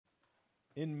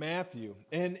in Matthew.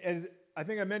 And as I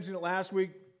think I mentioned it last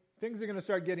week, things are going to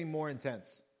start getting more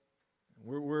intense.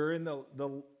 We're in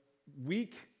the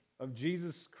week of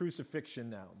Jesus' crucifixion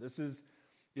now.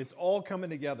 It's all coming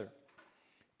together.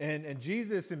 And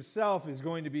Jesus himself is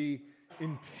going to be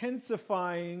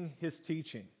intensifying his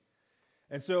teaching.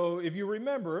 And so if you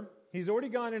remember, he's already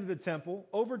gone into the temple,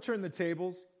 overturned the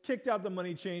tables, kicked out the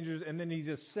money changers, and then he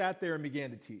just sat there and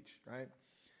began to teach, right?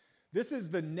 This is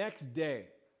the next day.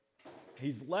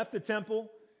 He's left the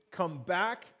temple, come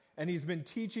back, and he's been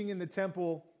teaching in the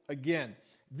temple again.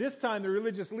 This time, the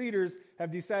religious leaders have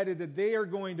decided that they are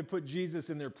going to put Jesus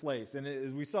in their place. And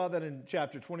as we saw that in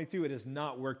chapter 22, it has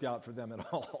not worked out for them at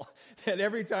all. That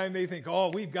every time they think, oh,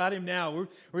 we've got him now, we're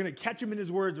going to catch him in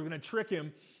his words, we're going to trick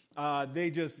him, they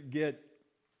just get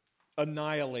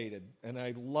annihilated. And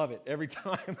I love it every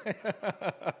time.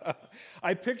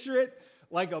 I picture it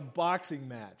like a boxing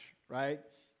match, right?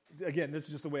 Again, this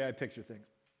is just the way I picture things.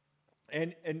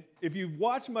 And if you've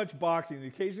watched much boxing,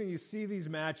 occasionally you see these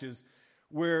matches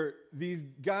where these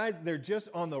guys, they're just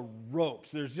on the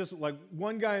ropes. There's just like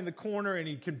one guy in the corner and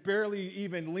he can barely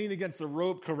even lean against the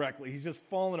rope correctly. He's just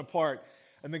falling apart.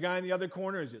 And the guy in the other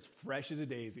corner is just fresh as a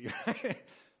daisy.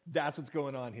 That's what's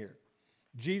going on here.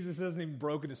 Jesus hasn't even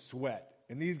broken a sweat.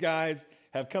 And these guys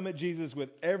have come at Jesus with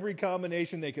every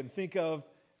combination they can think of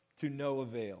to no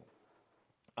avail.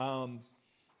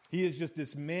 He has just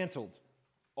dismantled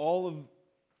all of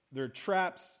their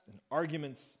traps and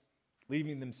arguments,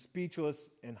 leaving them speechless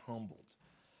and humbled.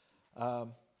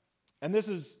 And this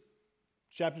is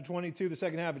chapter 22, the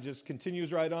second half. It just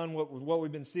continues right on with what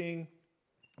we've been seeing.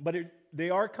 But they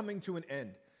are coming to an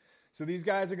end. So these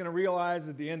guys are going to realize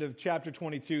at the end of chapter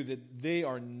 22 that they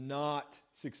are not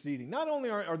succeeding. Not only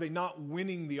are they not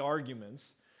winning the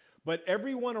arguments, but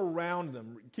everyone around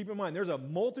them, keep in mind, there's a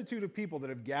multitude of people that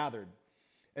have gathered.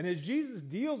 And as Jesus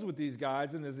deals with these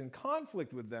guys and is in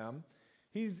conflict with them,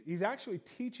 he's actually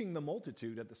teaching the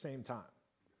multitude at the same time,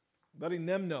 letting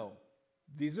them know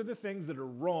these are the things that are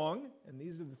wrong and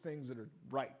these are the things that are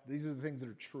right. These are the things that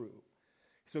are true.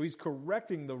 So he's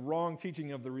correcting the wrong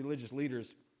teaching of the religious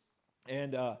leaders,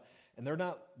 and they're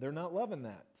not loving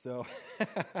that. So,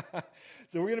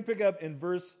 so we're going to pick up in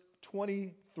verse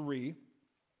 23,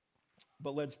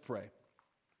 but let's pray.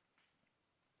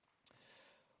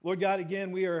 Lord God,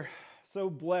 again, we are so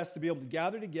blessed to be able to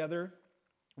gather together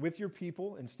with your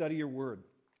people and study your word.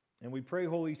 And we pray,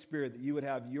 Holy Spirit, that you would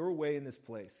have your way in this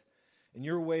place and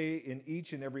your way in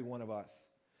each and every one of us.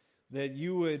 That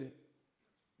you would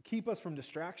keep us from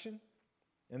distraction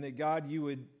and that, God, you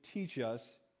would teach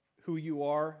us who you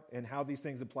are and how these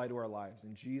things apply to our lives.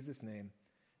 In Jesus' name,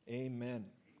 amen.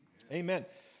 Amen.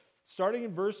 Starting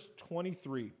in verse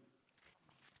 23, it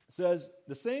says,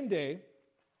 the same day,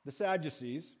 the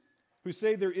Sadducees, who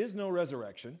say there is no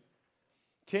resurrection,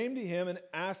 came to him and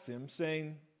asked him,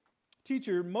 saying,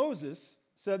 Teacher, Moses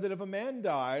said that if a man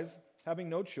dies, having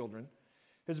no children,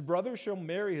 his brother shall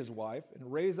marry his wife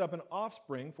and raise up an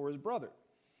offspring for his brother.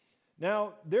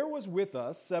 Now, there was with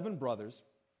us 7 brothers,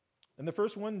 and the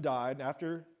first one died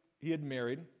after he had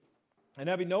married, and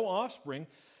having no offspring,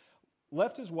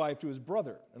 left his wife to his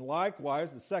brother, and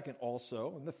likewise the second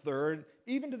also, and the third,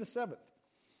 even to the 7th.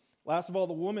 Last of all,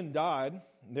 the woman died,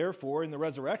 and therefore, in the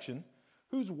resurrection,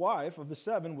 whose wife of the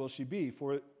 7 will she be?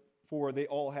 For they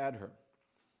all had her.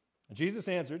 And Jesus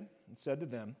answered and said to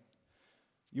them,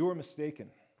 You are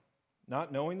mistaken,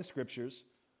 not knowing the Scriptures,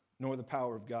 nor the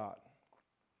power of God.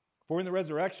 For in the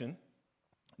resurrection,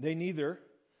 they neither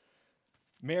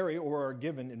marry or are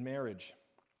given in marriage,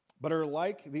 but are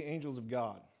like the angels of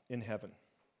God in heaven.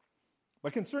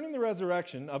 But concerning the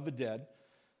resurrection of the dead,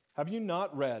 have you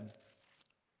not read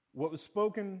what was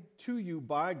spoken to you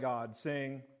by God,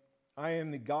 saying, I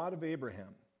am the God of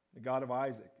Abraham, the God of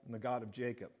Isaac, and the God of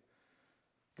Jacob.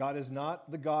 God is not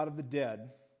the God of the dead,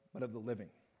 but of the living.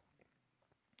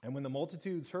 And when the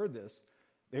multitudes heard this,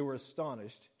 they were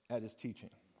astonished at his teaching.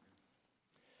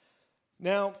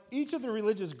 Now, each of the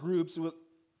religious groups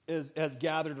has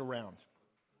gathered around.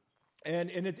 And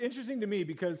it's interesting to me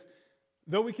because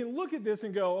though we can look at this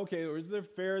and go, okay, there's the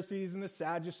Pharisees and the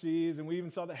Sadducees, and we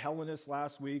even saw the Hellenists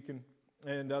last week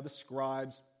and the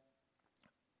scribes.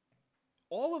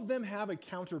 All of them have a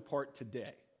counterpart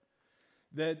today.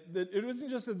 That it wasn't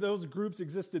just that those groups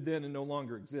existed then and no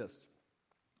longer exist.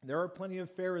 There are plenty of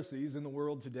Pharisees in the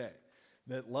world today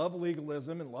that love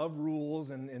legalism and love rules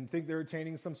and think they're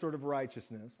attaining some sort of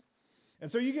righteousness. And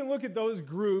so you can look at those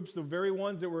groups, the very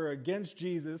ones that were against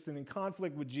Jesus and in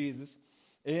conflict with Jesus,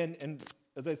 and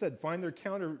as I said, find their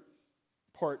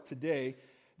counterpart today.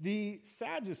 The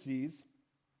Sadducees,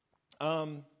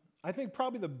 I think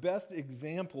probably the best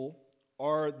example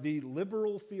are the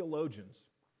liberal theologians,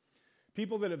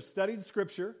 people that have studied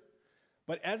Scripture,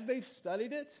 but as they've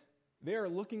studied it, they are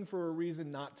looking for a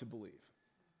reason not to believe.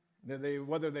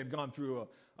 Whether they've gone through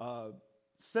a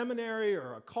seminary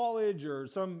or a college or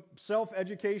some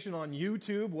self-education on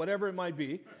YouTube, whatever it might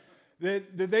be,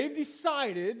 that they've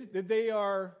decided that they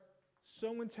are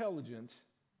so intelligent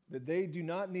that they do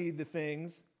not need the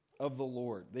things of the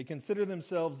Lord. They consider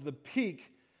themselves the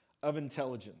peak of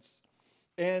intelligence.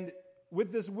 And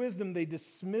with this wisdom, they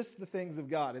dismiss the things of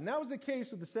God. And that was the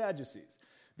case with the Sadducees.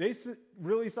 They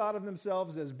really thought of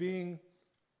themselves as being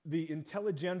the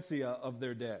intelligentsia of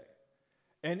their day.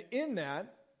 And in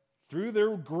that, through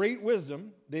their great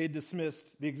wisdom, they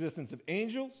dismissed the existence of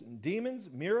angels and demons,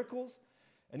 miracles,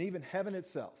 and even heaven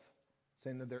itself,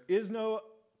 saying that there's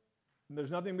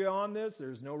nothing beyond this,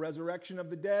 there's no resurrection of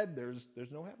the dead,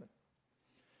 there's no heaven.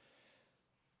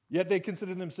 Yet they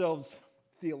consider themselves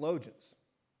theologians,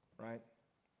 right?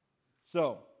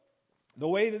 So,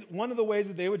 one of the ways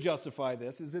that they would justify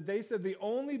this is that they said the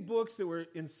only books that were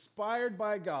inspired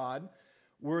by God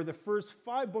were the first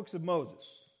 5 books of Moses.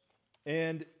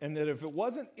 And that if it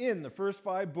wasn't in the first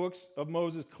 5 books of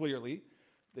Moses clearly,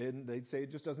 then they'd say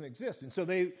it just doesn't exist. And so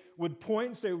they would point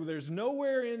and say, well, there's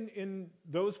nowhere in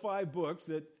those 5 books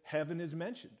that heaven is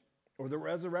mentioned or the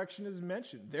resurrection is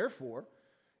mentioned. Therefore,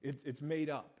 it's made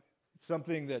up. It's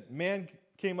something that man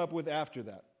came up with after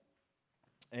that.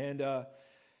 And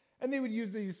they would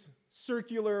use these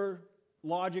circular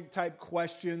logic type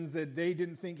questions that they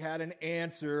didn't think had an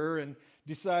answer and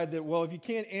decide that, well, if you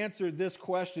can't answer this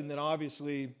question, then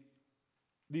obviously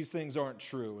these things aren't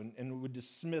true, and would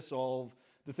dismiss all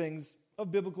the things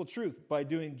of biblical truth by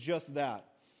doing just that.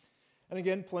 And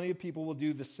again, plenty of people will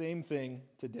do the same thing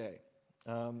today.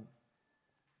 Kind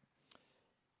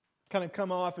of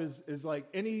come off as like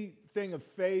anything of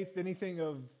faith, anything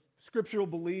of scriptural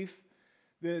belief,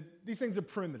 that these things are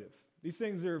primitive. These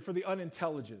things are for the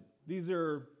unintelligent. These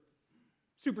are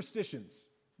superstitions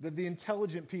that the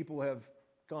intelligent people have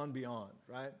gone beyond,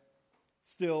 right?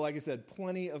 Still, like I said,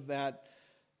 plenty of that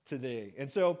today.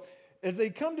 And so, as they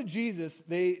come to Jesus,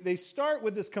 they start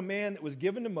with this command that was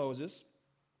given to Moses,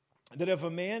 that if a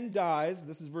man dies,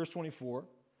 this is verse 24,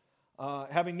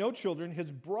 having no children,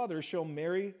 his brother shall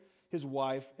marry his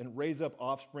wife and raise up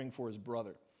offspring for his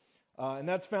brother. And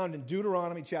that's found in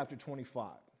Deuteronomy chapter 25.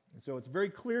 And so it's a very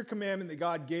clear commandment that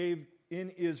God gave in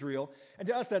Israel. And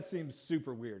to us, that seems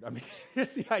super weird. I mean,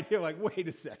 it's the idea of like, wait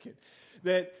a second,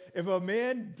 that if a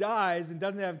man dies and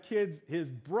doesn't have kids, his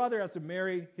brother has to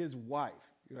marry his wife.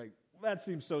 You're like, that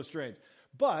seems so strange.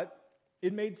 But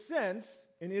it made sense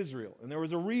in Israel, and there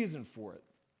was a reason for it.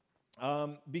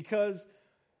 Because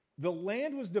the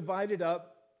land was divided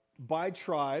up by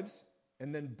tribes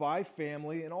and then by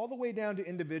family and all the way down to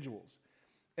individuals.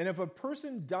 And if a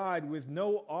person died with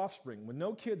no offspring, with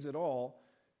no kids at all,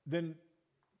 then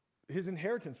his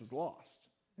inheritance was lost.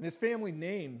 And his family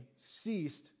name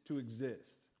ceased to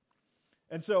exist.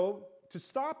 And so, to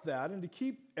stop that and to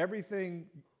keep everything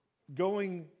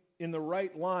going in the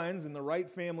right lines and the right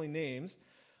family names,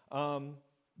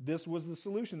 this was the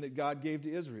solution that God gave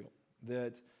to Israel.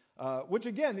 Which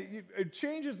again, it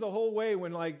changes the whole way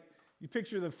when like you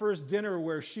picture the first dinner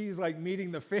where she's like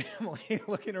meeting the family,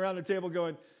 looking around the table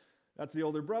going, that's the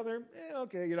older brother?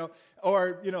 Okay,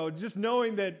 or, just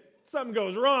knowing that something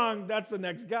goes wrong, that's the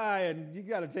next guy, and you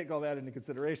got to take all that into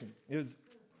consideration. It was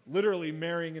literally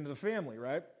marrying into the family,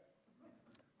 right?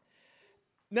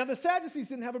 Now, the Sadducees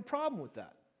didn't have a problem with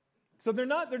that. So they're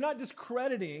not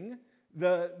discrediting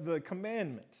the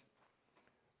commandment.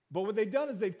 But what they've done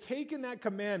is they've taken that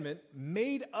commandment,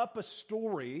 made up a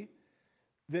story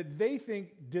that they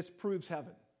think disproves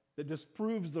heaven, that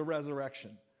disproves the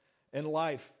resurrection and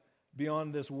life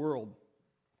beyond this world.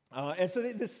 And so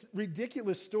this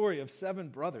ridiculous story of 7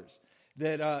 brothers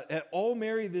that all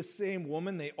marry this same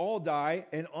woman, they all die,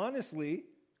 and honestly,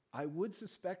 I would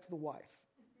suspect the wife.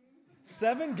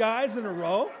 7 guys in a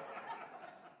row?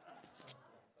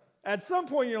 At some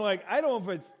point, you're like, I don't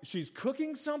know if she's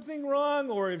cooking something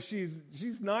wrong or if she's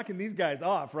knocking these guys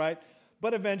off, right?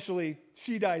 But eventually,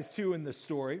 she dies too in this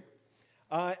story.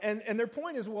 And their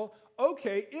point is, well,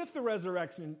 okay, if the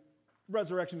resurrection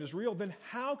is real, then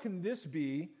how can this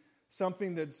be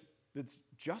something that's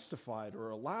justified or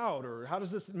allowed, or how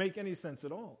does this make any sense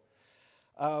at all?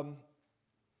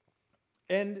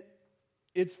 And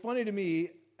it's funny to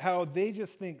me how they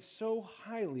just think so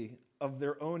highly of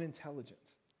their own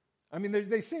intelligence. I mean,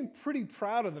 they seem pretty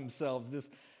proud of themselves, this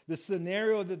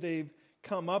scenario that they've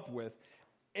come up with.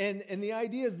 And the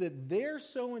idea is that they're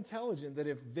so intelligent that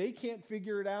if they can't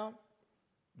figure it out,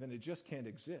 then it just can't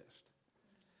exist.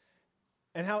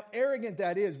 and how arrogant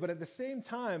that is. But at the same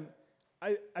time,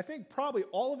 I think probably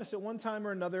all of us at one time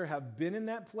or another have been in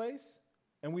that place,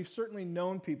 and we've certainly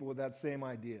known people with that same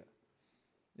idea.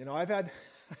 You know, I've had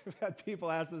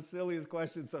people ask the silliest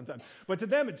questions sometimes, but to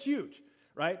them it's huge,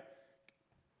 right?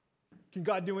 Can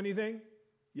God do anything?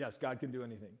 Yes, God can do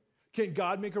anything. Can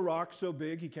God make a rock so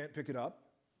big he can't pick it up?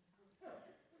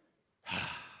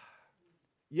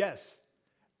 Yes,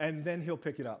 and then he'll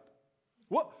pick it up.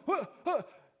 What?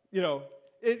 You know,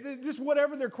 just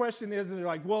whatever their question is, and they're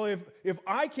like, well, if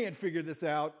I can't figure this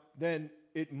out, then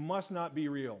it must not be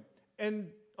real. And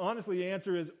honestly, the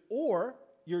answer is, or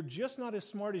you're just not as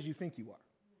smart as you think you are.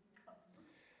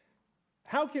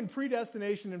 How can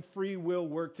predestination and free will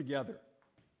work together?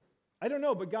 I don't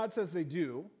know, but God says they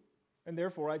do, and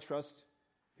therefore I trust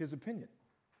his opinion.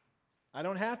 I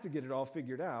don't have to get it all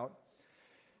figured out.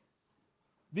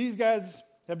 These guys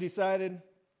have decided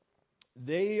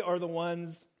they are the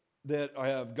ones that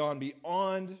have gone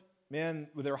beyond, man,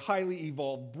 with their highly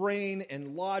evolved brain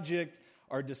and logic,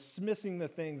 are dismissing the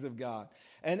things of God.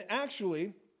 And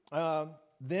actually,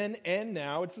 then and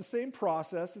now, it's the same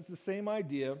process, it's the same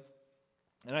idea,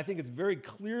 and I think it's very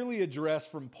clearly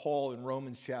addressed from Paul in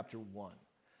Romans chapter 1,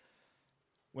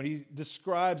 when he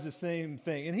describes the same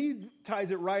thing. And he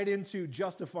ties it right into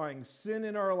justifying sin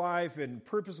in our life and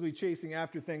purposely chasing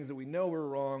after things that we know are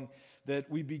wrong,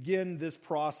 that we begin this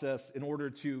process in order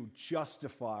to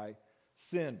justify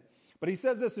sin. But he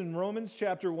says this in Romans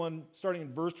chapter 1, starting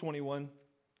in verse 21,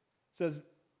 says,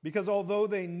 because although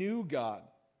they knew God,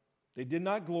 they did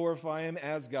not glorify him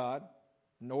as God,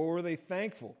 nor were they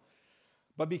thankful,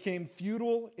 but became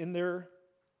futile in their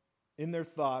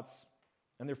thoughts,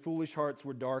 and their foolish hearts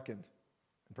were darkened.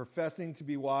 And professing to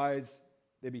be wise,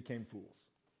 they became fools.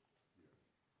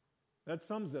 That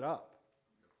sums it up.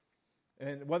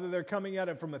 And whether they're coming at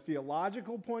it from a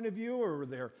theological point of view or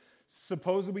they're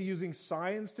supposedly using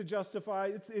science to justify,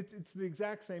 it's the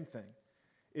exact same thing.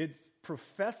 It's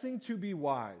professing to be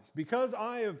wise. Because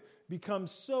I have become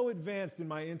so advanced in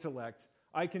my intellect,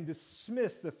 I can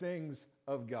dismiss the things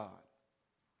of God.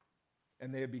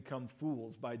 And they have become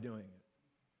fools by doing it.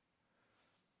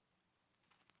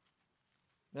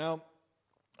 Now,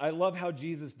 I love how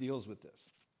Jesus deals with this.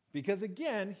 Because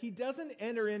again, he doesn't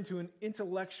enter into an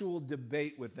intellectual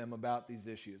debate with them about these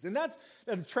issues. And that's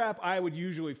a trap I would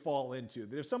usually fall into.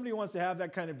 That if somebody wants to have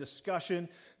that kind of discussion,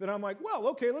 then I'm like, well,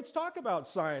 okay, let's talk about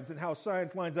science and how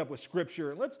science lines up with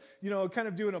Scripture. And let's, kind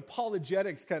of do an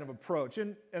apologetics kind of approach.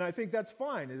 And I think that's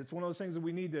fine. It's one of those things that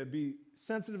we need to be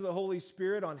sensitive to the Holy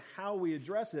Spirit on how we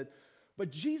address it. But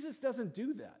Jesus doesn't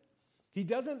do that. He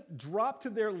doesn't drop to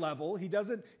their level. He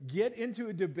doesn't get into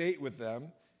a debate with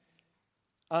them.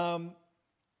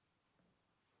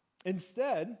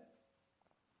 Instead,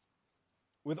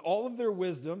 with all of their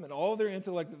wisdom and all of their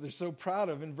intellect that they're so proud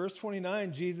of, in verse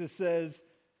 29, Jesus says,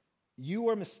 you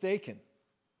are mistaken,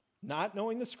 not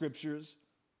knowing the Scriptures,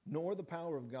 nor the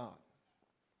power of God.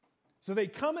 So they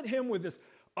come at him with this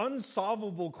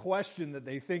unsolvable question that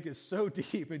they think is so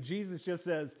deep, and Jesus just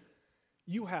says,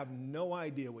 you have no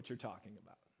idea what you're talking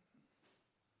about.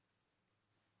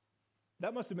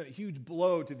 That must have been a huge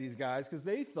blow to these guys because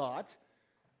they thought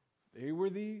they were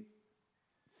the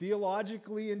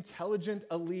theologically intelligent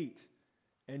elite.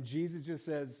 And Jesus just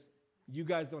says, you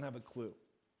guys don't have a clue.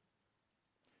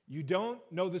 You don't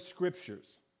know the Scriptures.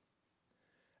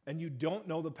 And you don't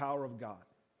know the power of God.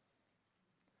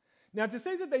 Now, to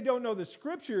say that they don't know the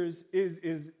Scriptures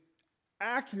is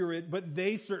accurate, but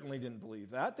they certainly didn't believe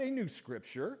that. They knew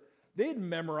Scripture. They had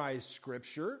memorized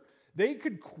Scripture. They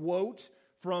could quote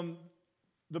from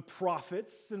the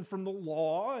prophets and from the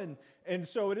law, and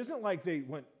so it isn't like they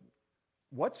went,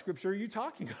 what Scripture are you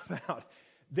talking about?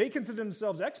 They consider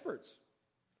themselves experts.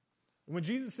 And when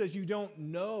Jesus says you don't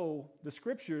know the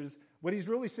Scriptures, what he's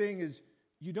really saying is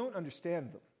you don't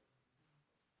understand them.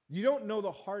 You don't know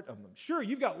the heart of them. Sure,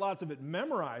 you've got lots of it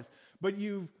memorized, but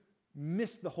you've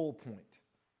missed the whole point.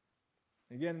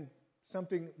 Again,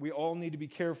 something we all need to be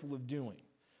careful of doing,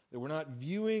 that we're not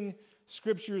viewing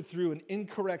Scripture through an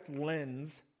incorrect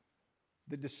lens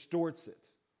that distorts it,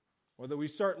 or that we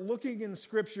start looking in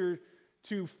Scripture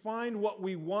to find what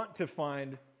we want to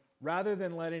find rather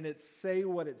than letting it say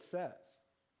what it says.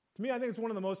 To me, I think it's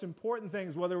one of the most important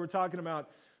things, whether we're talking about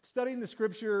studying the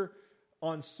Scripture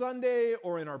on Sunday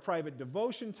or in our private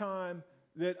devotion time,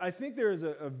 that I think there is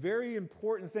a very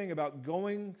important thing about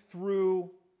going through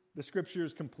the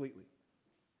Scriptures completely.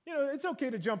 It's okay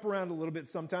to jump around a little bit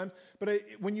sometimes, but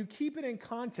when you keep it in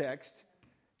context,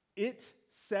 it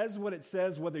says what it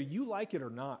says whether you like it or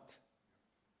not.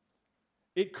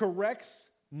 It corrects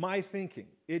my thinking.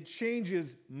 It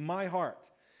changes my heart.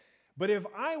 But if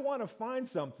I want to find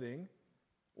something,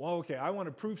 well, okay, I want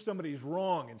to prove somebody's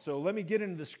wrong, and so let me get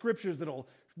into the scriptures that'll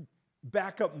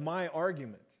back up my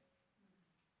argument.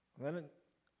 Then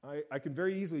I can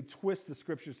very easily twist the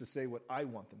scriptures to say what I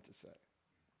want them to say.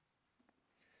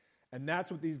 And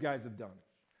that's what these guys have done.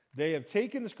 They have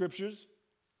taken the scriptures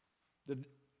that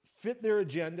fit their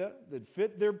agenda, that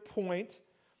fit their point,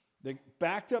 that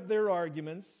backed up their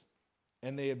arguments,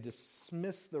 and they have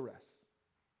dismissed the rest.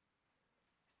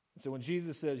 And so when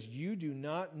Jesus says, you do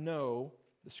not know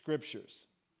the scriptures,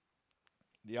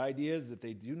 the idea is that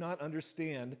they do not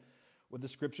understand what the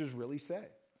scriptures really say.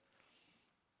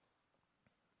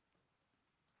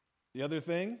 The other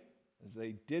thing is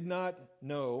they did not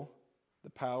know the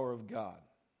power of God.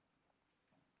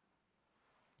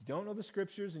 You don't know the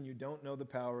scriptures and you don't know the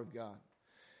power of God.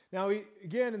 Now,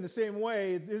 again, in the same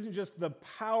way, it isn't just the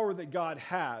power that God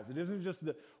has. It isn't just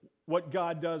what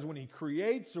God does when he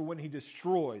creates or when he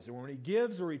destroys or when he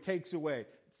gives or he takes away.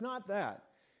 It's not that.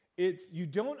 It's you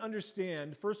don't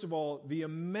understand, first of all, the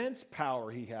immense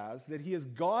power he has, that he is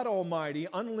God Almighty,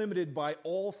 unlimited by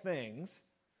all things.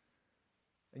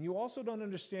 And you also don't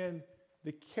understand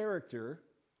the character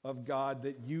of God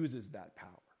that uses that power.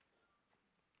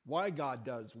 Why God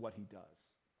does what he does.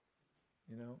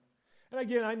 You know? And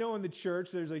again, I know in the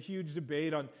church there's a huge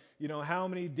debate on, how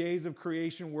many days of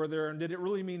creation were there, and did it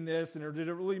really mean this, or did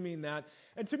it really mean that?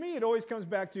 And to me, it always comes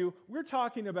back to, we're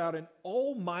talking about an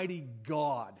almighty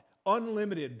God,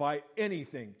 unlimited by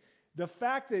anything. The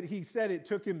fact that he said it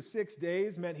took him 6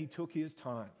 days meant he took his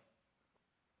time.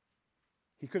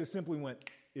 He could have simply went,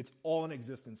 it's all in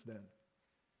existence then.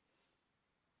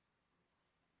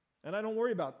 And I don't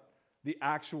worry about the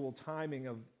actual timing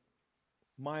of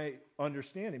my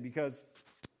understanding because,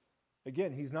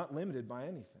 again, he's not limited by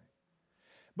anything.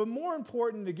 But more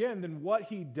important, again, than what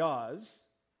he does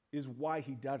is why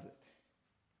he does it.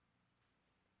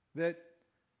 That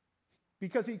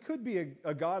because he could be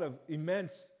a God of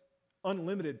immense,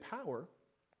 unlimited power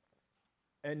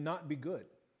and not be good.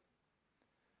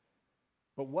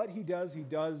 But what he does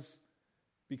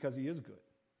because he is good.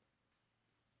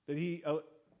 That he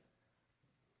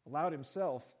allowed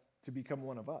himself to become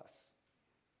one of us.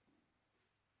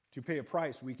 To pay a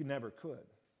price we never could.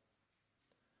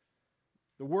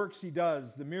 The works he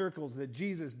does, the miracles that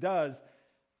Jesus does,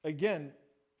 again,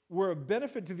 were a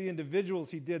benefit to the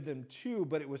individuals he did them to,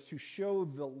 but it was to show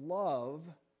the love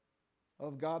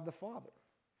of God the Father.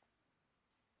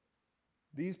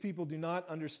 These people do not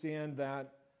understand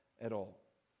that at all.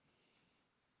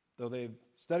 Though they've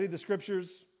studied the scriptures,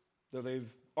 though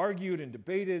they've argued and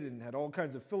debated and had all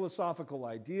kinds of philosophical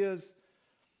ideas,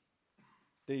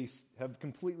 they have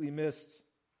completely missed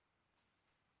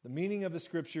the meaning of the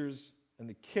scriptures and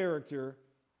the character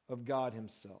of God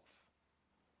himself.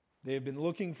 They have been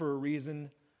looking for a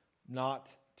reason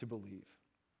not to believe.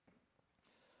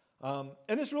 And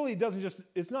this really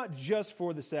it's not just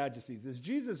for the Sadducees. As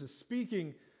Jesus is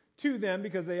speaking to them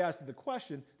because they asked the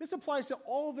question, this applies to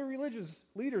all the religious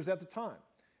leaders at the time.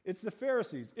 It's the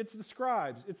Pharisees, it's the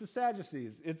scribes, it's the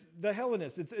Sadducees, it's the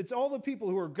Hellenists, it's all the people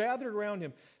who are gathered around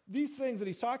him. These things that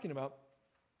he's talking about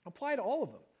apply to all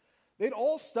of them. They'd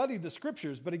all studied the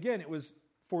scriptures, but again, it was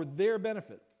for their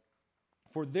benefit,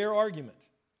 for their argument,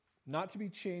 not to be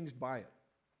changed by it.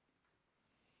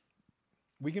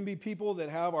 We can be people that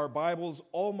have our Bibles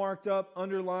all marked up,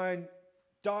 underlined,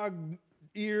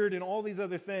 dog-eared, and all these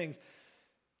other things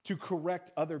to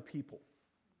correct other people.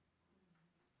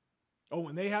 Oh,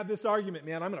 when they have this argument,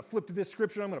 man, I'm going to flip to this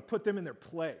scripture, I'm going to put them in their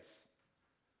place.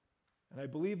 And I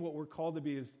believe what we're called to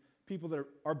be is people that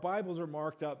our Bibles are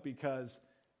marked up because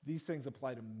these things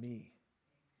apply to me.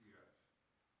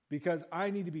 Because I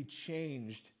need to be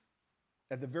changed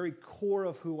at the very core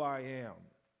of who I am.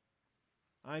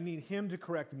 I need him to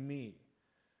correct me.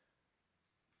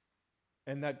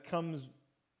 And that comes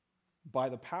by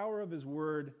the power of his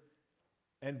word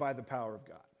and by the power of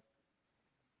God.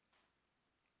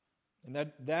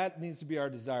 And that needs to be our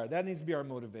desire. That needs to be our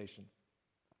motivation.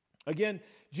 Again,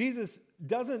 Jesus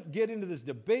doesn't get into this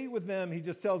debate with them. He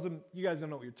just tells them, you guys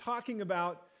don't know what you're talking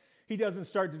about. He doesn't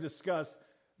start to discuss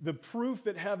the proof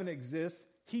that heaven exists.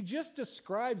 He just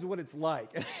describes what it's like.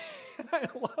 And I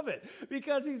love it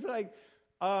because he's like,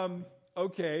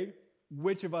 okay,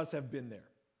 which of us have been there?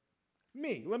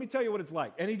 Me. Let me tell you what it's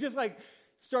like. And he just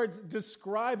starts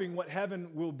describing what heaven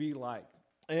will be like.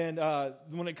 And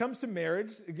when it comes to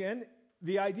marriage, again,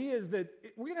 the idea is that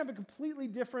we're going to have a completely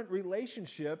different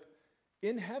relationship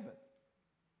in heaven.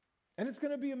 And it's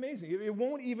going to be amazing. It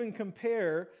won't even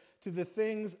compare to the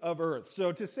things of earth.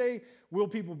 So to say, will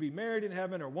people be married in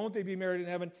heaven or won't they be married in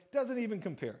heaven, doesn't even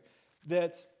compare.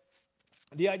 That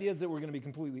The idea is that we're going to be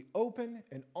completely open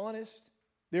and honest.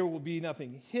 There will be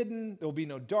nothing hidden. There will be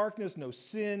no darkness, no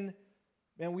sin.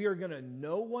 Man, we are going to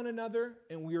know one another,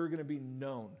 and we are going to be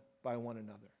known by one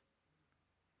another.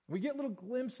 We get little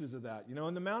glimpses of that.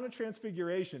 In the Mount of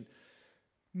Transfiguration,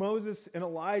 Moses and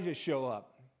Elijah show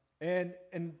up, and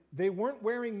they weren't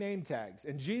wearing name tags,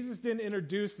 and Jesus didn't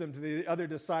introduce them to the other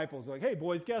disciples. Like, hey,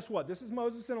 boys, guess what? This is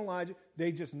Moses and Elijah.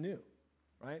 They just knew,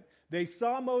 right? They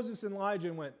saw Moses and Elijah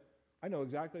and went, I know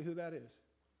exactly who that is.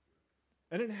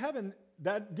 And in heaven,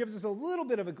 that gives us a little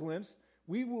bit of a glimpse.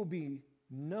 We will be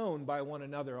known by one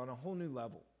another on a whole new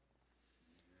level.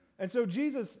 And so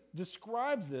Jesus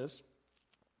describes this,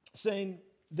 saying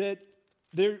that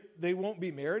they won't be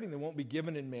married and they won't be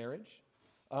given in marriage,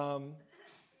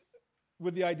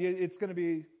 with the idea it's going to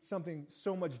be something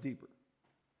so much deeper.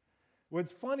 What's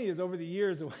funny is over the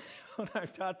years when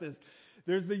I've taught this,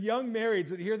 there's the young marrieds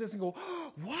that hear this and go,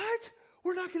 oh, what?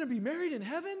 We're not going to be married in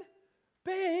heaven?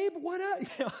 Babe, what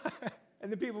up?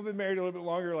 And the people who've been married a little bit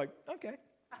longer are like, okay.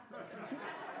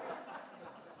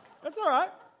 That's all right.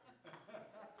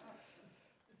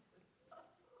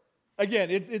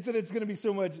 Again, it's that it's going to be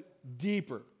so much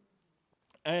deeper.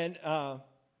 And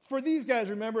for these guys,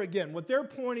 remember, again, what they're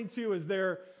pointing to is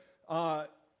their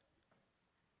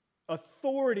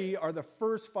authority are the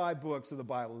first 5 books of the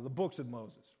Bible, the books of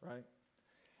Moses, right?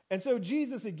 And so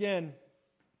Jesus, again,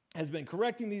 has been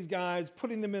correcting these guys,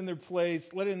 putting them in their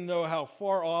place, letting them know how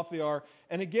far off they are,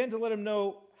 and again, to let them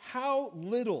know how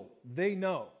little they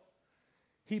know.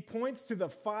 He points to the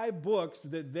 5 books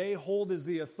that they hold as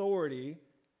the authority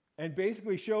and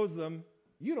basically shows them,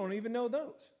 you don't even know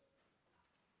those.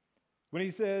 When he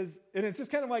says, and it's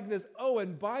just kind of like this, oh,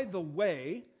 and by the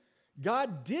way,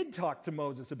 God did talk to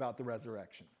Moses about the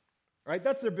resurrection, right?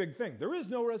 That's their big thing. There is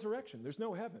no resurrection. There's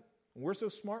no heaven. And we're so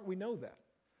smart, we know that.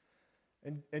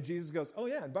 And Jesus goes, oh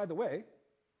yeah, and by the way,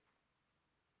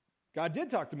 God did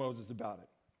talk to Moses about it.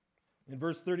 In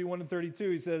verse 31 and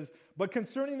 32, he says, but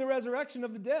concerning the resurrection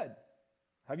of the dead,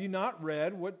 have you not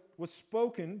read what was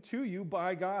spoken to you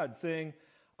by God, saying,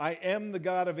 I am the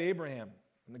God of Abraham,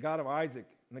 and the God of Isaac,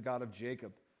 and the God of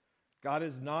Jacob. God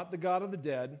is not the God of the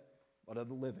dead, but of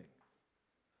the living.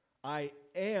 I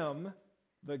am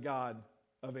the God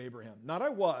of Abraham. Not I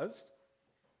was.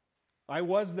 I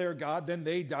was their God, then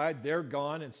they died, they're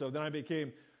gone, and so then I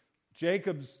became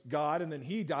Jacob's God, and then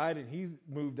he died, and he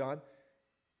moved on.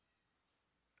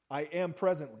 I am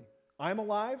presently. I'm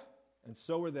alive, and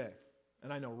so are they.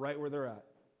 And I know right where they're at,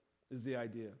 is the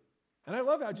idea. And I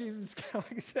love how Jesus, like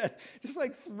I said, just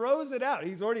like throws it out.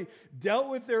 He's already dealt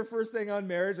with their first thing on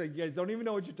marriage. Like, you guys don't even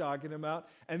know what you're talking about.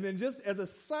 And then just as a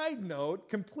side note,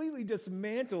 completely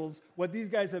dismantles what these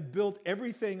guys have built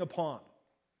everything upon.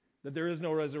 That there is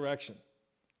no resurrection,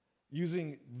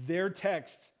 using their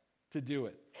text to do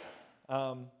it.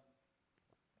 And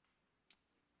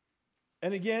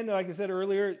again, like I said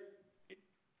earlier,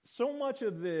 so much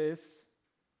of this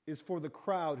is for the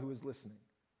crowd who is listening.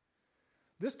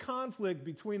 This conflict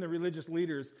between the religious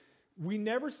leaders, we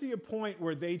never see a point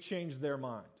where they change their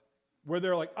mind, where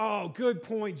they're like, oh, good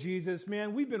point, Jesus.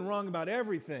 Man, we've been wrong about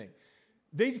everything.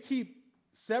 They keep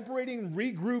separating,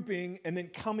 regrouping, and then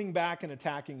coming back and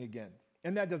attacking again.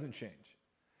 And that doesn't change.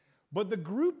 But the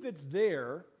group that's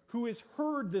there, who has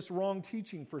heard this wrong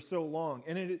teaching for so long,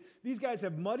 and these guys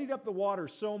have muddied up the water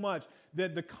so much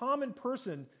that the common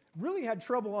person really had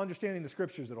trouble understanding the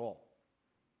scriptures at all.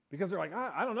 Because they're like,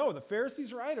 I don't know, are the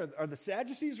Pharisees right? Are the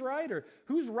Sadducees right? Or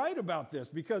who's right about this?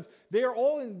 Because they are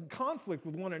all in conflict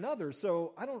with one another,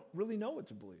 so I don't really know what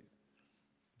to believe.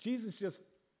 Jesus just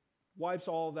wipes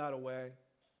all of that away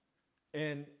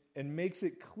and makes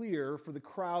it clear for the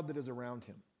crowd that is around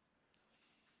him.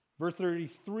 Verse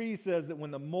 33 says that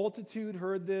when the multitude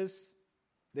heard this,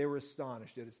 they were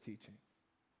astonished at his teaching.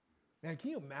 Man,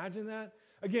 can you imagine that?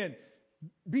 Again,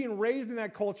 being raised in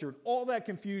that culture, all that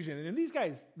confusion, and these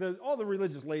guys, all the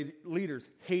religious leaders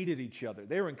hated each other.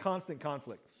 They were in constant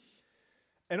conflict.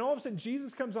 And all of a sudden,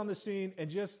 Jesus comes on the scene and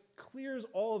just clears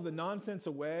all of the nonsense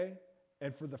away,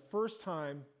 and for the first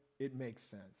time, it makes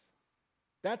sense.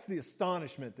 That's the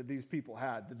astonishment that these people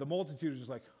had. That the multitude was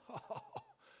just like, oh,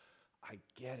 I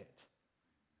get it.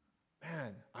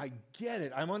 Man, I get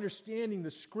it. I'm understanding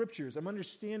the scriptures. I'm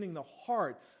understanding the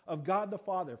heart of God the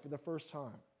Father for the first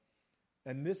time.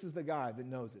 And this is the guy that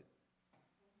knows it.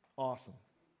 Awesome.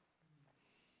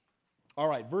 All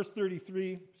right, verse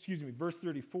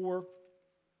 34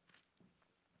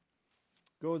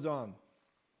 goes on.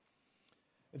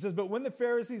 It says, but when the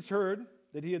Pharisees heard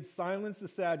that he had silenced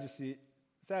the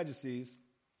Sadducees,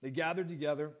 they gathered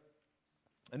together,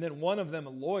 and then one of them, a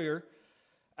lawyer,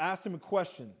 asked him a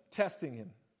question, testing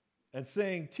him, and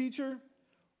saying, Teacher,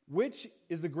 which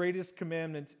is the greatest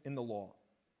commandment in the law?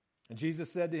 And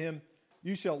Jesus said to him,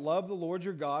 you shall love the Lord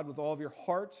your God with all of your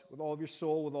heart, with all of your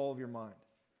soul, with all of your mind.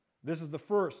 This is the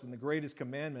first and the greatest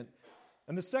commandment.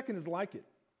 And the second is like it.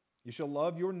 You shall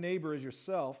love your neighbor as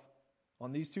yourself.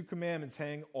 On these two commandments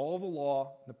hang all the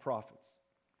law and the prophets.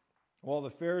 While the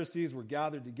Pharisees were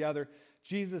gathered together,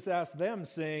 Jesus asked them,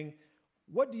 saying,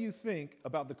 what do you think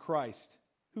about the Christ?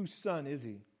 Whose son is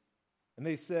he? And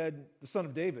they said, the son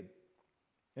of David.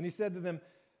 And he said to them,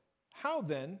 how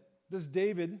then does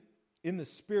David in the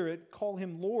Spirit call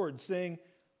him Lord, saying,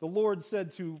 the Lord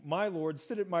said to my Lord,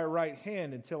 sit at my right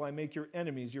hand until I make your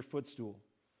enemies your footstool.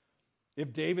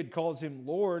 If David calls him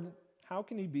Lord, how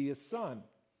can he be his son?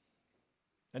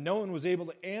 And no one was able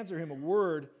to answer him a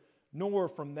word, nor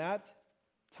from that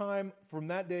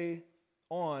day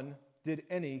on, did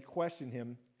any question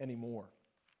him anymore.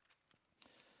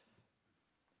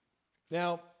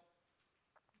 Now,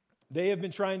 they have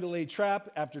been trying to lay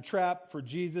trap after trap for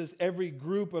Jesus. Every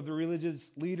group of the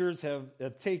religious leaders have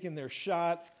taken their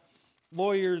shot.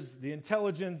 Lawyers, the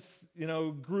intelligence,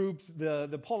 groups,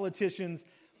 the politicians.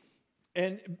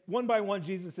 And one by one,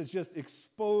 Jesus has just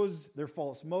exposed their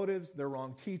false motives, their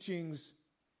wrong teachings,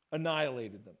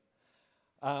 annihilated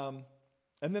them.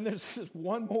 And then there's just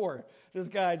one more. This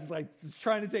guy just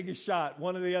trying to take a shot.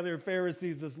 One of the other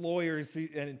Pharisees, this lawyer,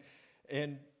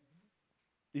 and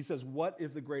he says, what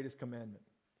is the greatest commandment?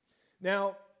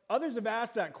 Now, others have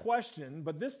asked that question,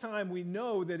 but this time we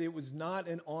know that it was not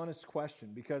an honest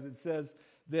question because it says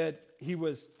that he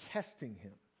was testing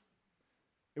him.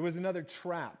 It was another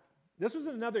trap. This was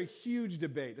another huge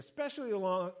debate, especially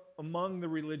among the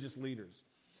religious leaders.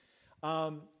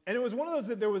 And it was one of those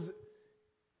that there was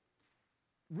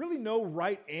really no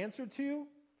right answer to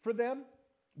for them,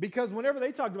 because whenever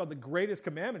they talked about the greatest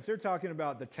commandments, they're talking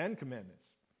about the 10 commandments.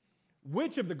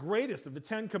 Which of the greatest of the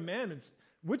 10 commandments,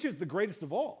 which is the greatest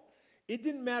of all? It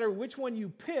didn't matter which one you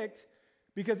picked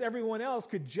because everyone else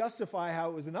could justify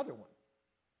how it was another one.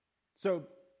 So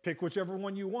pick whichever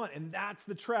one you want. And that's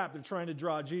the trap they're trying to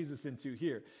draw Jesus into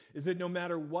here, is that no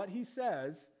matter what he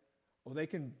says, well, they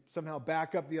can somehow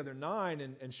back up the other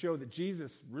 9 and show that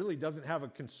Jesus really doesn't have a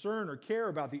concern or care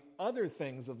about the other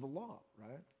things of the law,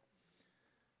 right?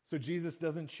 So Jesus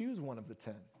doesn't choose one of the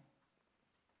 10,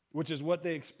 which is what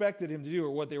they expected him to do, or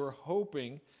what they were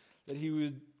hoping that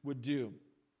he would do.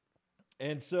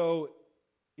 And so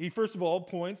he first of all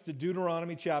points to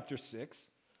Deuteronomy chapter 6.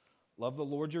 Love the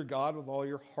Lord your God with all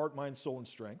your heart, mind, soul, and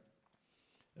strength.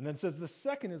 And then says the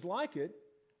second is like it,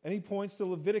 and he points to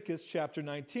Leviticus chapter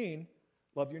 19.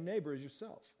 Love your neighbor as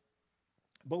yourself.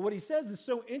 But what he says is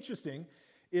so interesting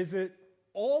is that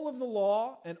all of the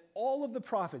law and all of the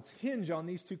prophets hinge on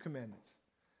these 2 commandments.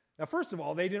 Now, first of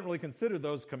all, they didn't really consider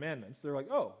those commandments. They're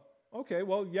like, oh, okay,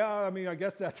 well, yeah, I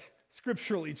guess that's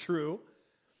scripturally true.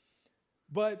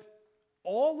 But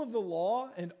all of the law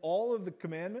and all of the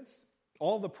commandments,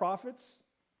 all the prophets,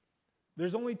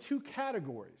 there's only 2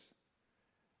 categories.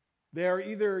 They are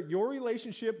either your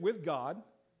relationship with God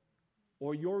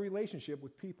or your relationship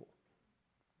with people.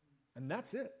 And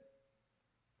that's it.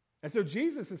 And so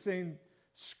Jesus is saying,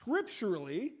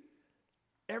 scripturally,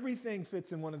 everything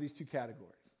fits in one of these 2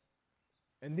 categories.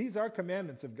 And these are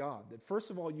commandments of God, that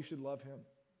first of all, you should love him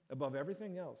above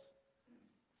everything else.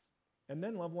 And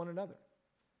then love one another.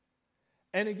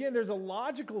 And again, there's a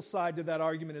logical side to that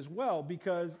argument as well,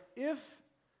 because if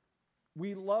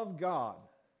we love God,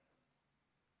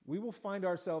 we will find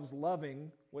ourselves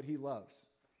loving what he loves.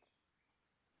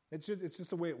 It's just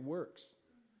the way it works.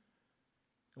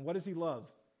 And what does he love?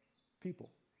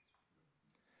 People.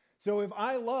 So if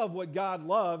I love what God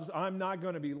loves, I'm not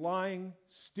going to be lying,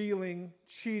 stealing,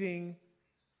 cheating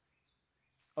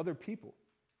other people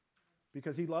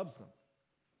because he loves them.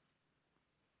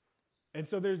 And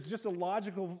so there's just a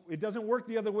logical, it doesn't work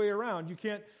the other way around. You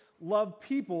can't love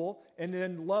people and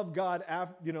then love God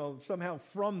somehow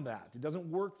from that. It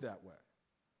doesn't work that way.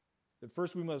 That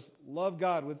first we must love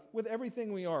God with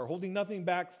everything we are, holding nothing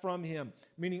back from him.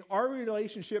 Meaning our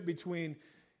relationship between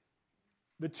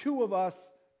the 2 of us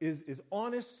is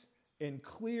honest and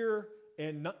clear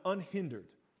and unhindered.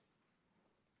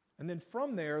 And then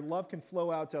from there, love can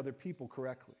flow out to other people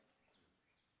correctly.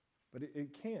 But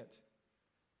it can't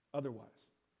otherwise.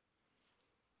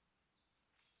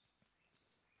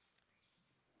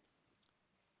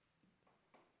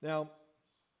 Now,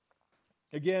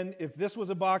 again, if this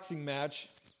was a boxing match,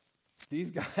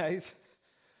 these guys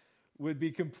would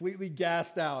be completely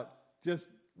gassed out, just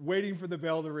waiting for the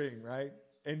bell to ring, right?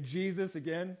 And Jesus,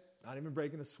 again, not even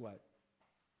breaking a sweat.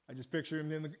 I just picture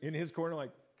him in his corner like,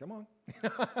 come on.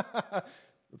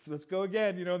 let's go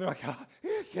again. They're like,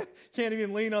 can't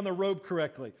even lean on the rope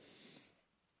correctly.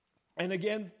 And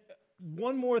again,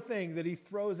 one more thing that he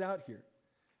throws out here.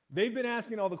 They've been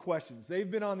asking all the questions. They've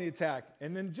been on the attack.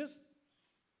 And then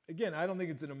again, I don't think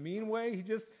it's in a mean way. He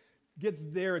just gets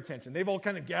their attention. They've all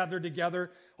kind of gathered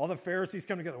together. All the Pharisees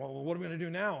come together. Well, what are we going to do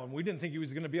now? And we didn't think he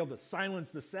was going to be able to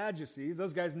silence the Sadducees.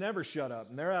 Those guys never shut up,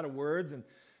 and they're out of words.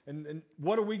 And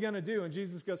what are we going to do? And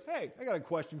Jesus goes, hey, I got a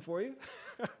question for you.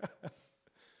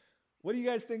 What do you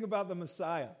guys think about the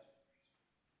Messiah?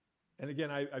 And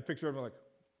again, I picture everyone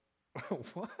like,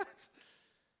 what?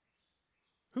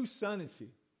 Whose son is he?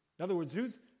 In other words,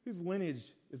 whose lineage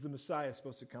is the Messiah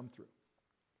supposed to come through?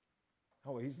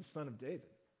 Oh, he's the son of David.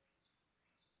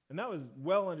 And that was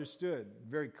well understood,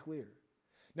 very clear.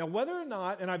 Now, whether or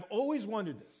not, and I've always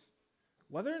wondered this,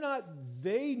 whether or not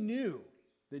they knew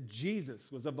that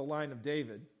Jesus was of the line of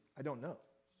David, I don't know.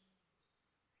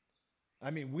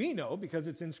 I mean, we know because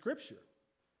it's in Scripture.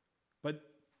 But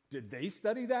did they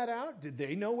study that out? Did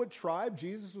they know what tribe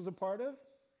Jesus was a part of?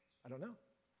 I don't know.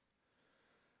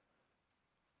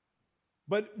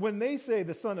 But when they say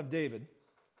the son of David,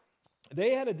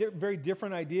 they had a very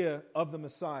different idea of the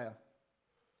Messiah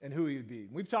and who he would be.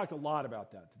 We've talked a lot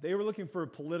about that. They were looking for a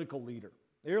political leader.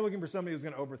 They were looking for somebody who was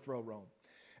going to overthrow Rome.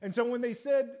 And so when they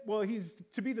said, well, he's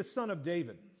to be the son of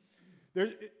David,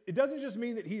 it doesn't just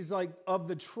mean that he's like of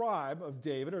the tribe of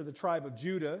David or the tribe of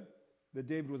Judah that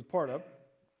David was a part of.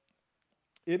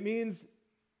 It means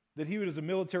that he was a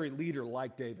military leader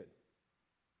like David.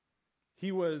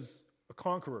 He was a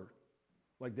conqueror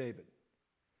like David.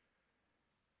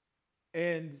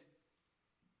 And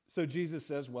so Jesus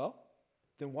says, well,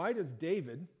 then why does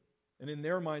David, and in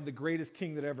their mind the greatest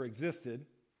king that ever existed,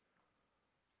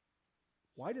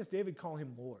 why does David call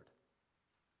him Lord?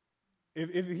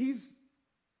 If he's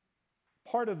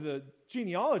part of the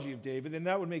genealogy of David, then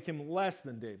that would make him less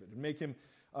than David. It would make him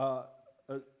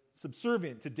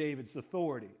subservient to David's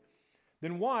authority.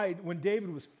 Then why, when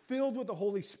David was filled with the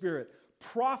Holy Spirit,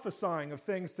 prophesying of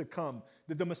things to come,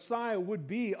 that the Messiah would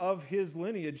be of his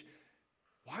lineage,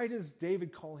 why does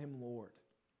David call him Lord?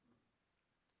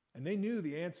 And they knew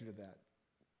the answer to that.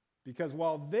 Because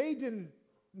while they didn't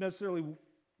necessarily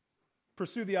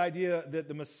pursue the idea that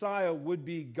the Messiah would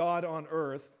be God on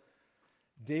earth,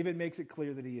 David makes it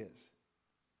clear that he is.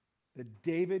 That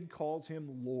David calls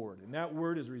him Lord. And that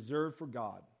word is reserved for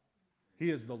God.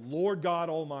 He is the Lord God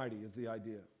Almighty is the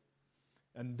idea.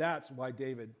 And that's why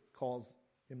David calls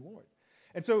him Lord.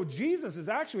 And so Jesus is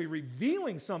actually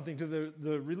revealing something to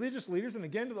the religious leaders and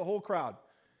again to the whole crowd.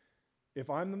 If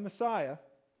I'm the Messiah,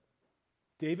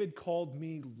 David called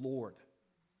me Lord.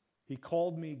 He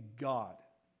called me God.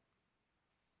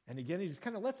 And again, he just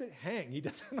kind of lets it hang. He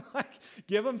doesn't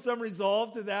give them some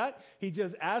resolve to that. He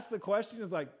just asks the question.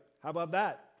 He's like, how about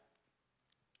that?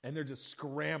 And they're just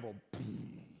scrambled.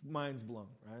 Mind's blown,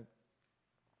 right?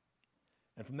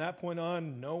 And from that point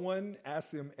on, no one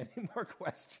asks him any more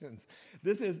questions.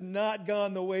 This has not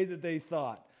gone the way that they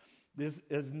thought. This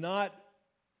has not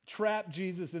trapped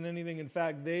Jesus in anything. In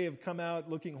fact, they have come out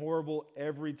looking horrible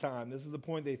every time. This is the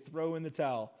point they throw in the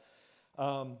towel.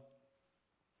 And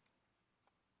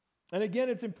again,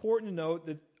 it's important to note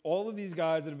that all of these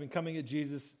guys that have been coming at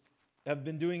Jesus have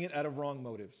been doing it out of wrong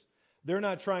motives. They're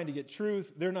not trying to get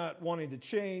truth. They're not wanting to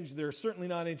change. They're certainly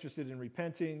not interested in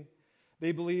repenting.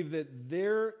 They believe that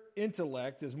their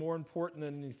intellect is more important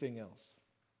than anything else.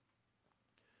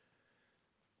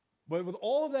 But with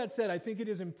all of that said, I think it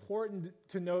is important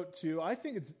to note too, I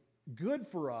think it's good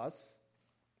for us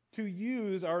to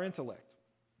use our intellect.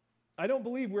 I don't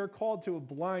believe we're called to a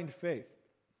blind faith.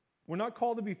 We're not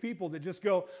called to be people that just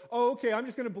go, oh, okay, I'm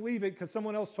just going to believe it because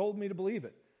someone else told me to believe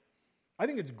it. I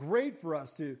think it's great for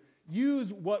us to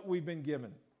use what we've been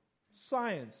given,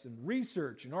 science and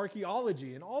research and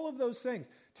archaeology and all of those things,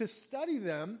 to study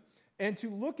them and to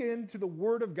look into the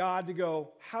Word of God to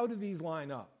go, how do these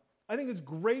line up? I think it's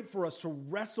great for us to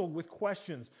wrestle with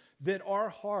questions that are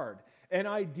hard and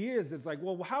ideas that's like,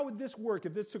 well, how would this work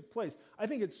if this took place? I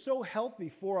think it's so healthy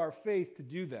for our faith to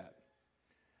do that.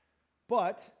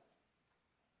 But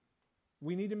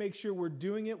we need to make sure we're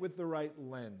doing it with the right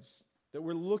lens, that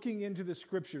we're looking into the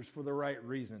Scriptures for the right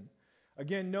reason.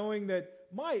 Again, knowing that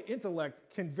my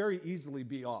intellect can very easily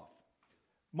be off.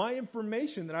 My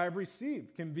information that I've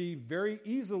received can be very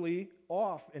easily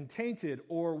off and tainted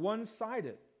or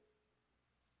one-sided.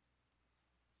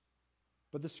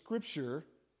 But the Scripture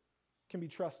can be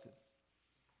trusted.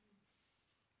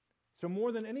 So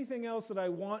more than anything else that I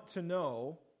want to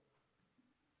know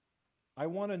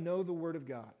the Word of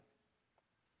God.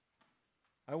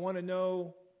 I want to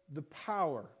know the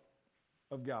power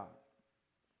of God.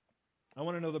 I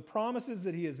want to know the promises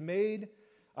that he has made.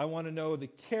 I want to know the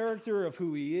character of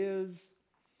who he is.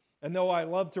 And though I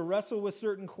love to wrestle with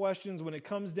certain questions, when it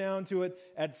comes down to it,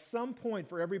 at some point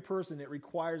for every person, it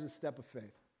requires a step of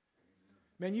faith.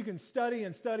 Man, you can study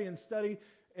and study and study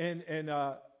and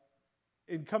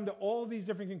come to all these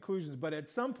different conclusions, but at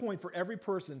some point for every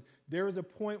person, there is a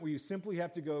point where you simply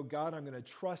have to go, God, I'm going to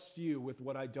trust you with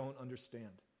what I don't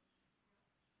understand.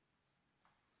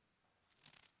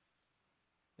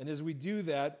 And as we do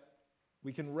that,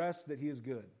 we can rest that he is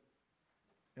good.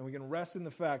 And we can rest in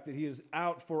the fact that he is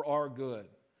out for our good.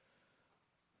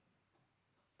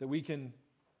 That we can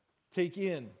take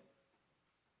in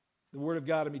the Word of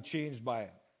God and be changed by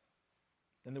it.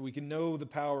 And that we can know the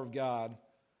power of God,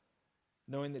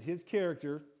 knowing that his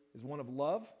character is one of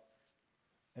love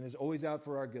and is always out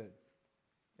for our good.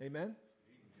 Amen?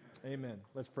 Amen.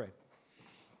 Let's pray.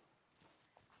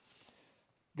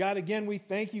 God, again, we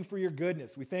thank you for your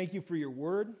goodness. We thank you for your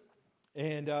word.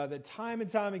 And that time and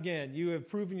time again, you have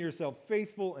proven yourself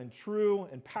faithful and true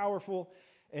and powerful.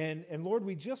 And Lord,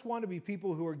 we just want to be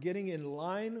people who are getting in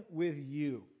line with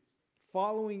you,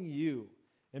 following you,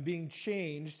 and being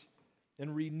changed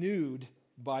and renewed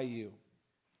by you.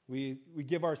 We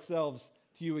give ourselves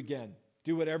to you again.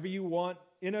 Do whatever you want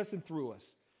in us and through us.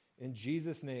 In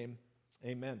Jesus' name,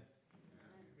 amen.